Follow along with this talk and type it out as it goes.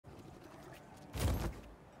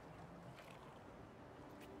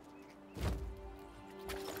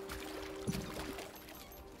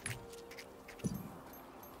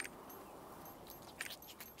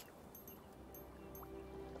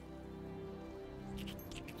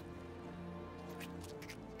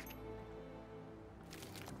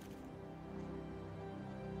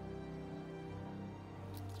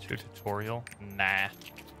Do a tutorial? Nah.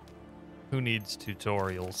 Who needs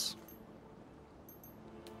tutorials?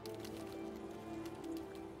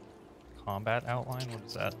 Combat outline? What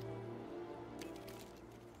is that?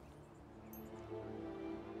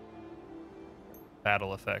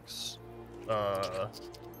 Battle effects.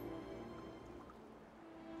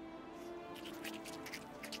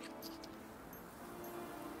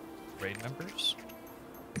 Raid members?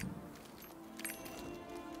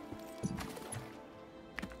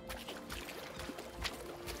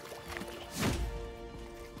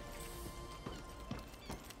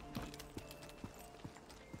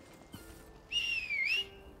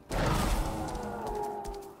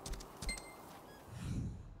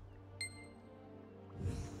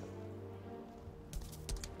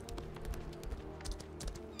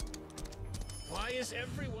 Why is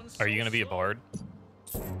everyone so Are you gonna be a slow? bard?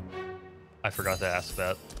 I forgot to ask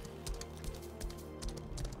that.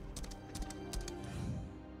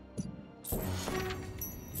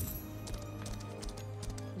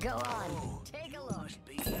 Go on, take a look.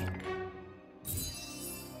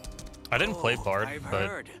 I didn't play bard, I've but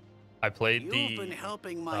heard. I played You've the been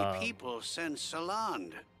helping my people since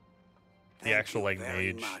Saland. the actual like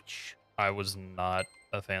very mage. much. I was not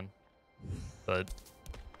a fan, but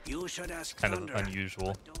You should ask kind of Thunder.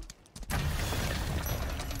 unusual.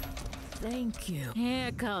 Thank you.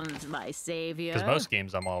 Here comes my savior. Because most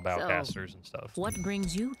games I'm all about So, casters and stuff. What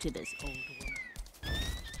brings you to this old woman?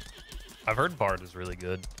 I've heard bard is really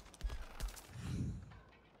good.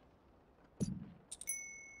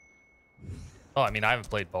 Oh, I mean, I haven't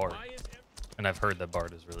played bard, Why is and I've heard that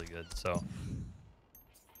bard is really good. So,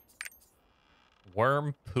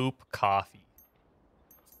 worm poop coffee.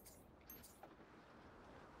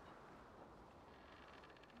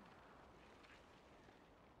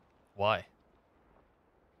 Why?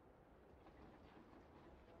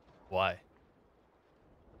 Why?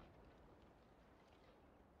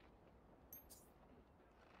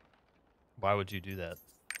 Why would you do that?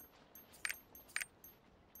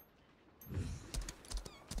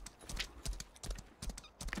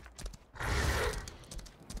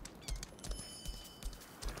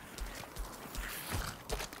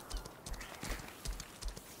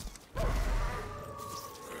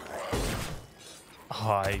 Oh,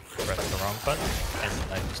 I pressed the wrong button, and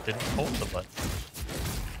I just didn't hold the button.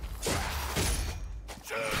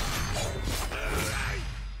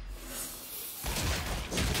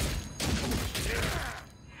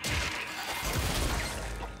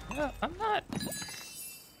 Yeah, I'm not...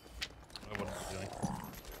 What am I doing?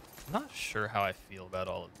 I'm not sure how I feel about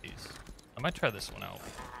all of these. I might try this one out.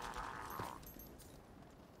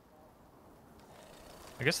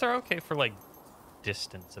 I guess they're okay for, like,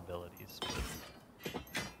 distance abilities. But...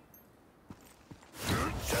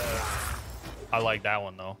 I like that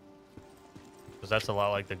one, though. Because that's a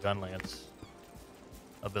lot like the gun lance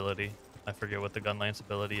ability. I forget what the gun lance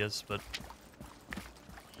ability is, but...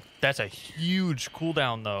 That's a huge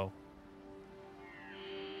cooldown, though.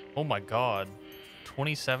 Oh my god.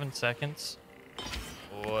 27 seconds?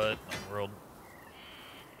 What in the world?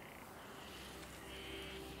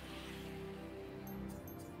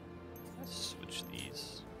 Let's switch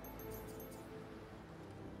these.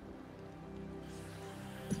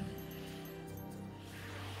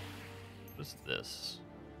 What is this?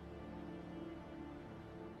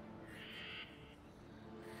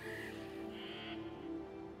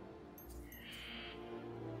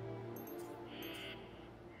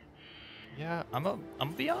 Yeah, I'm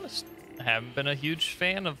gonna be honest. I haven't been a huge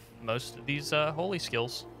fan of most of these holy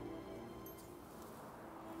skills.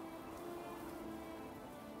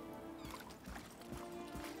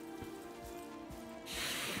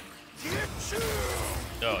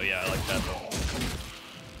 Oh yeah, I like that though.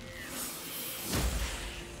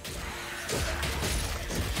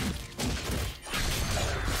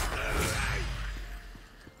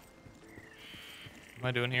 What am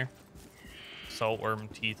I doing here?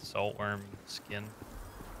 Saltworm teeth, saltworm skin.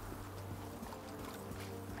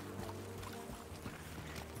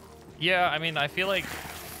 Yeah, I mean, I feel like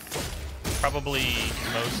probably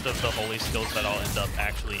most of the holy skills that I'll end up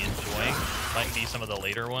actually enjoying might be some of the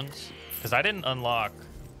later ones. Because I didn't unlock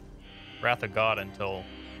Wrath of God until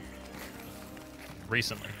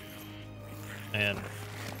recently. And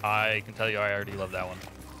I can tell you I already love that one.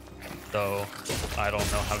 Though I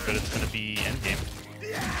don't know how good it's going to be endgame.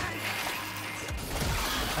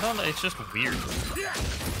 I don't know, it's just weird.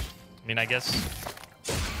 I mean, I guess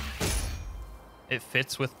it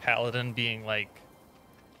fits with Paladin being like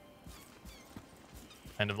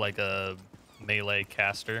kind of like a melee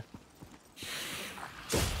caster.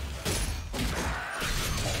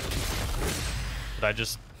 But I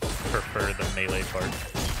just prefer the melee part.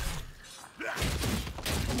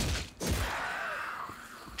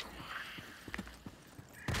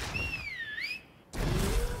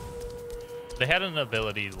 They had an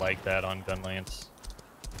ability like that on Gunlance.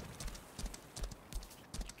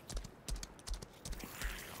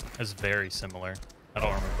 It's very similar. I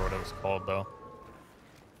don't remember what it was called though.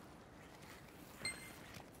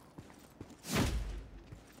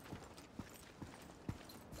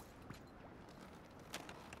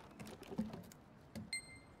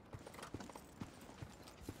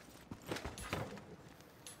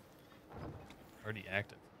 Already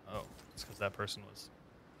active. Oh, it's because that person was...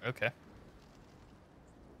 Okay.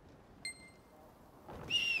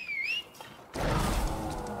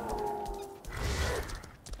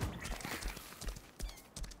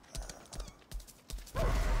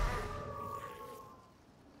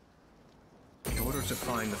 In order to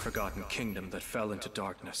find the forgotten kingdom that fell into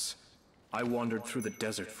darkness, I wandered through the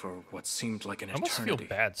desert for what seemed like an I almost eternity. feel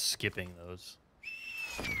bad skipping those.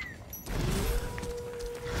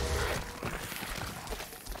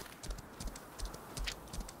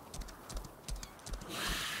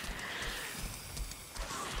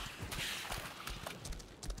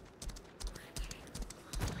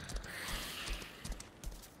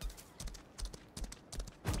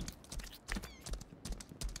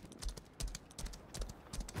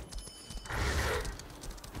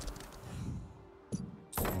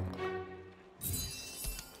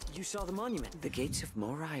 You saw the monument. The gates of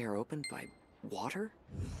Morai are opened by water?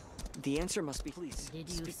 The answer must be, please, Did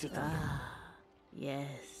you speak to see? them. Ah,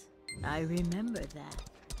 yes. I remember that.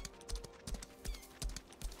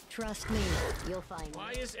 Trust me, you'll find.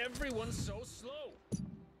 Why is everyone so slow?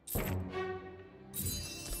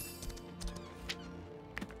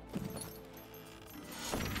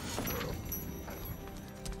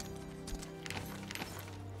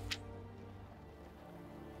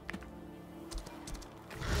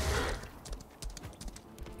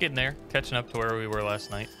 Getting there, catching up to where we were last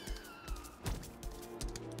night.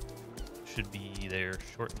 Should be there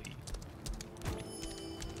shortly.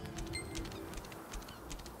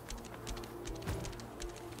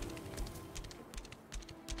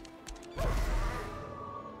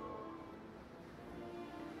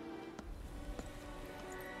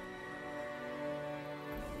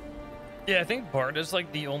 Yeah, I think Bard is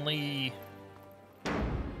like the only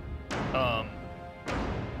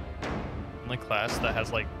class that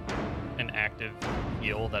has like an active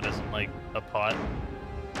heal that isn't like a pot.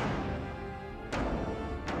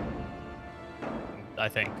 I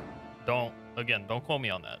think. Don't quote me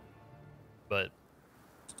on that. But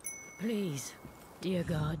Please, dear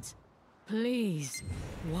gods, please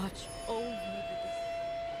watch over the.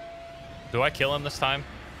 do I kill him this time?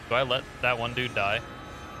 Do I let that one dude die?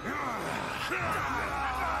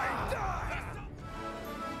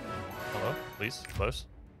 Hello? Please? Close?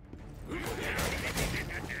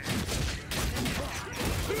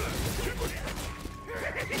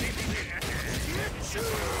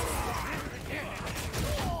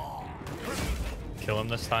 Kill him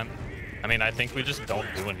this time? I mean, I think we just don't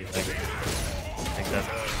do anything. I think that...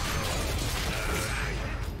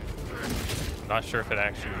 I'm not sure if it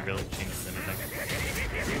actually really changes anything.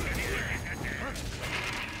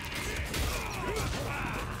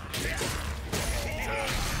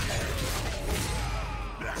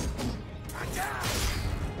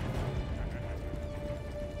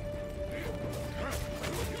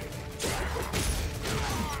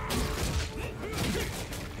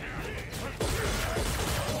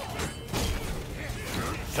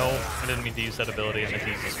 No, I didn't mean to use that ability. I meant to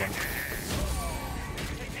use this one.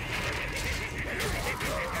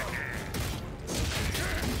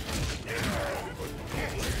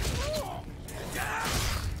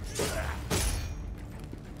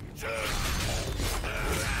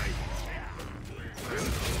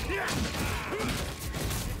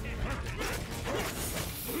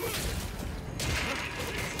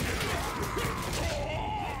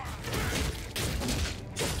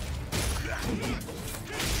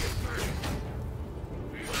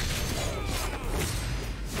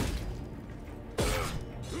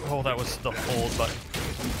 Oh, that was the hold button.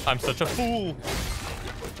 I'm such a fool.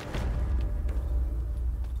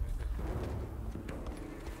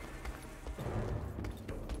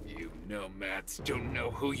 You nomads don't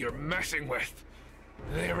know who you're messing with.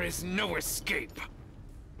 There is no escape.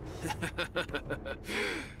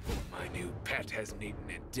 My new pet hasn't eaten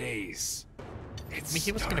in days. It's I mean,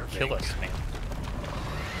 he was gonna kill us, man.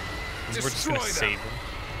 We're just gonna Destroy save them. him.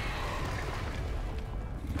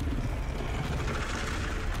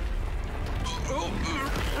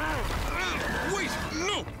 Wait,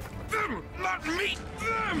 no! Them, not me!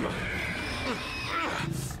 Them!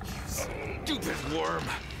 Stupid worm!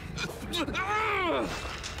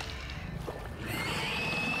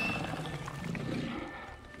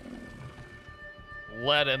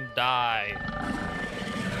 Let him die.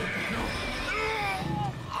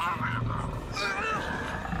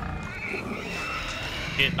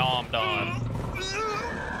 Get nommed on.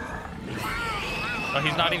 Oh,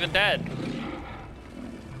 he's not even dead.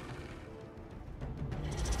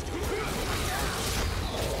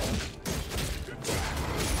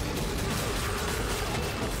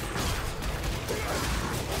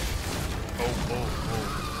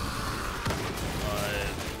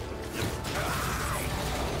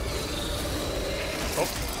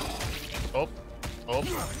 Oh.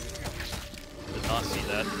 Did not see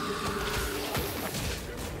that.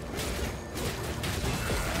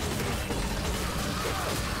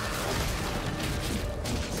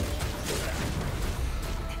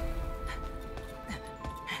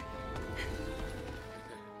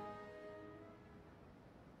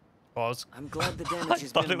 Oh, I'm glad the damage I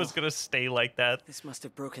has thought been it was gonna stay like that. This must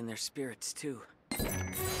have broken their spirits too.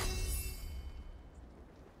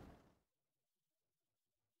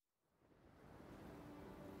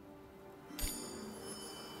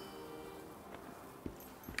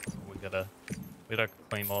 We gotta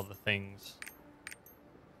claim all the things.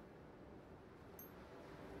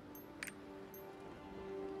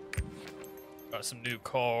 Got some new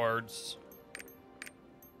cards.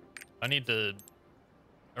 I need to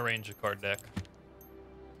arrange a card deck.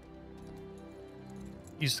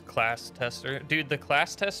 Use the class tester. Dude, the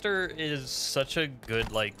class tester is such a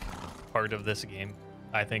good, like, part of this game.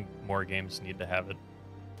 I think more games need to have it.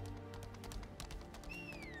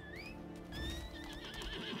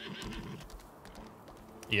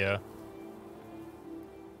 Yeah.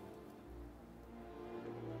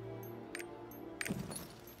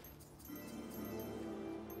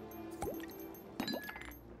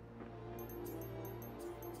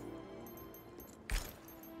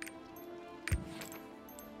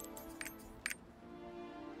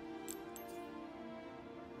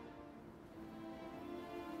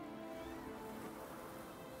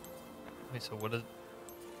 Wait, so what is...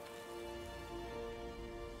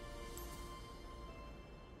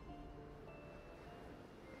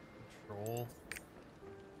 Control?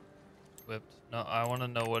 Whipped? No, I want to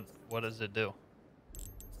know what does it do?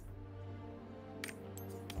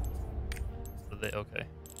 Are they okay?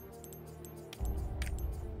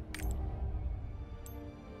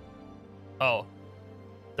 Oh,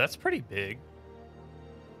 that's pretty big.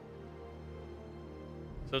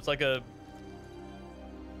 So it's like a...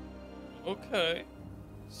 Okay.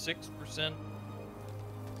 6%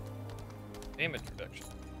 damage reduction.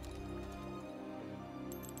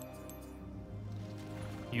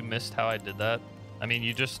 You missed how I did that? I mean,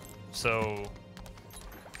 you just... So...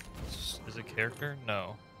 Is it character?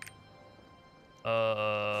 No.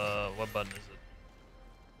 What button is it?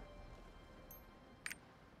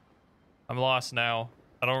 I'm lost now.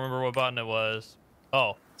 I don't remember what button it was.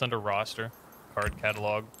 Oh, it's under roster, card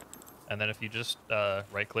catalog. And then if you just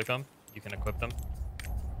right click them, you can equip them.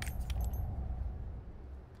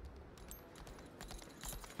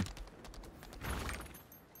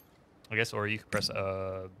 I guess, or you can press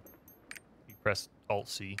Alt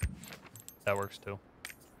C. That works too.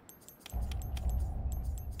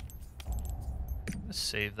 Let's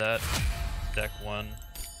save that. Deck 1.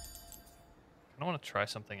 I want to try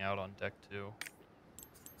something out on deck 2.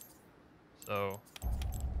 So,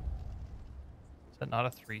 is that not a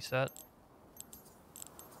 3 set?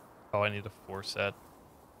 Oh, I need a 4 set.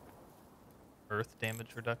 Earth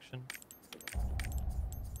damage reduction.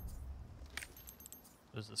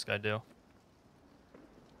 What does this guy do?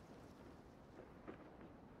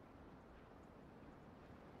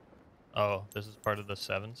 Oh, this is part of the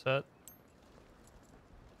 7 set?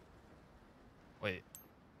 Wait.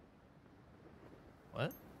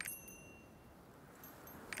 What?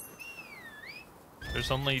 There's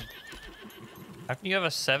only... How can you have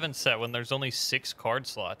a 7 set when there's only 6 card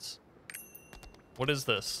slots? What is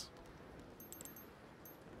this?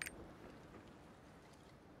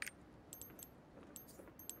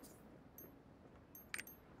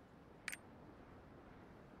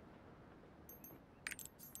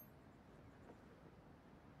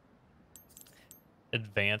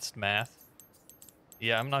 Advanced math?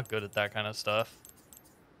 Yeah, I'm not good at that kind of stuff.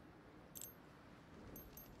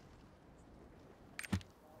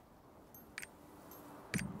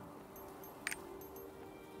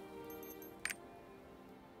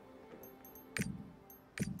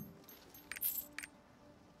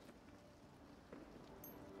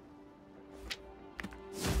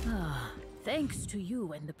 Thanks to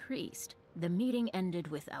you and the priest, the meeting ended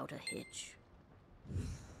without a hitch.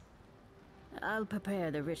 I'll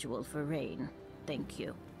prepare the ritual for rain. Thank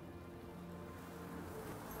you.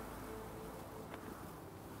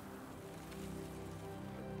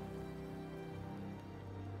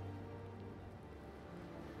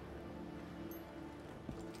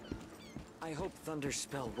 I hope Thunder's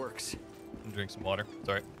spell works. Drink some water.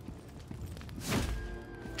 Sorry.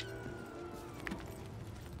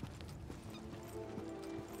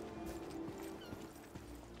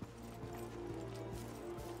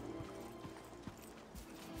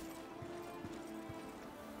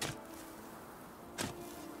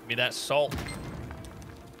 Give me that salt.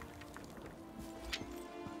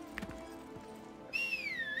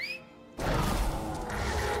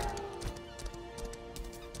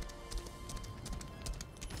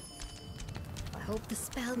 Hope the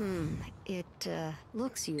spell. It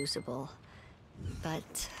looks usable,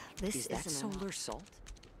 but this Is that isn't solar salt?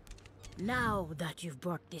 Now that you've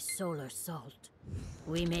brought this solar salt,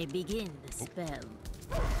 we may begin the spell.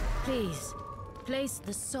 Please, place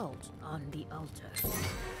the salt on the altar.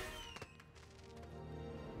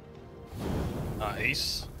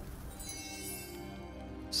 Nice.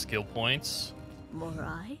 Skill points.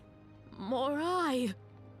 Morai? Morai!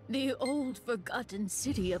 The old forgotten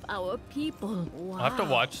city of our people. Wow. I'll have to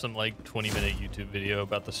watch some like 20-minute YouTube video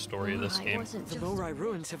about the story of this Morai game. wasn't The just Morai a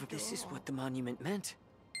ruins have. door. This is what the monument meant.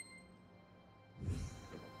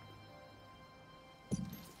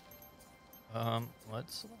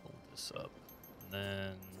 Let's level this up. And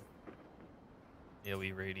then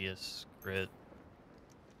AoE radius, crit.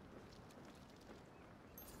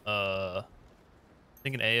 I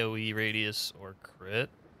think an AoE radius or crit.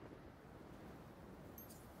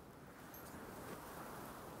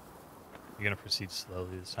 You're gonna proceed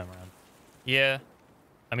slowly this time around. Yeah.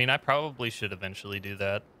 I mean, I probably should eventually do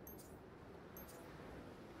that.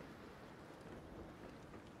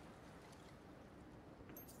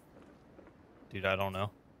 Dude, I don't know.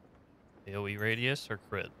 AoE radius or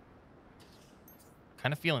crit?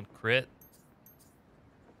 Kind of feeling crit.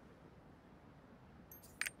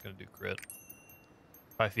 Gonna do crit.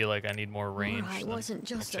 If I feel like I need more range, Morai then wasn't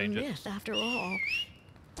just I'll a change it. myth after all.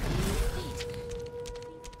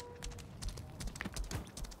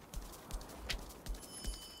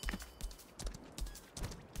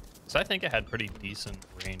 So I think I had pretty decent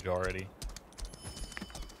range already.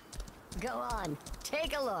 Go on,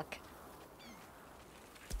 take a look.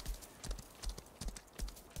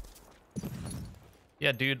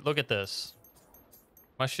 Yeah, dude, look at this.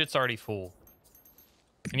 My shit's already full.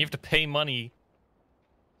 And you have to pay money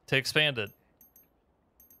to expand it.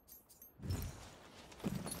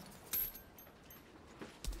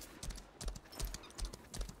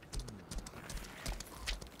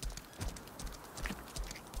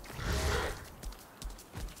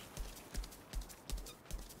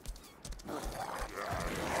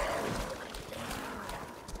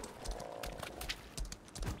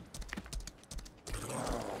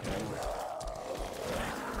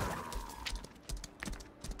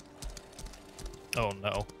 Oh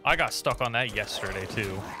no. I got stuck on that yesterday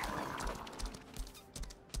too.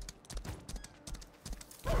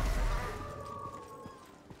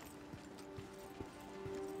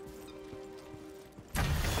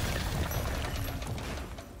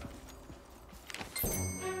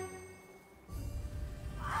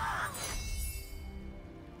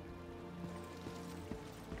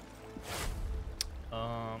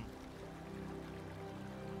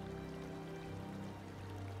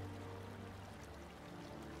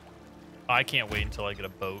 I can't wait until I get a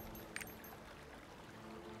boat.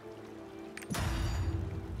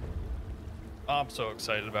 I'm so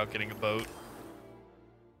excited about getting a boat.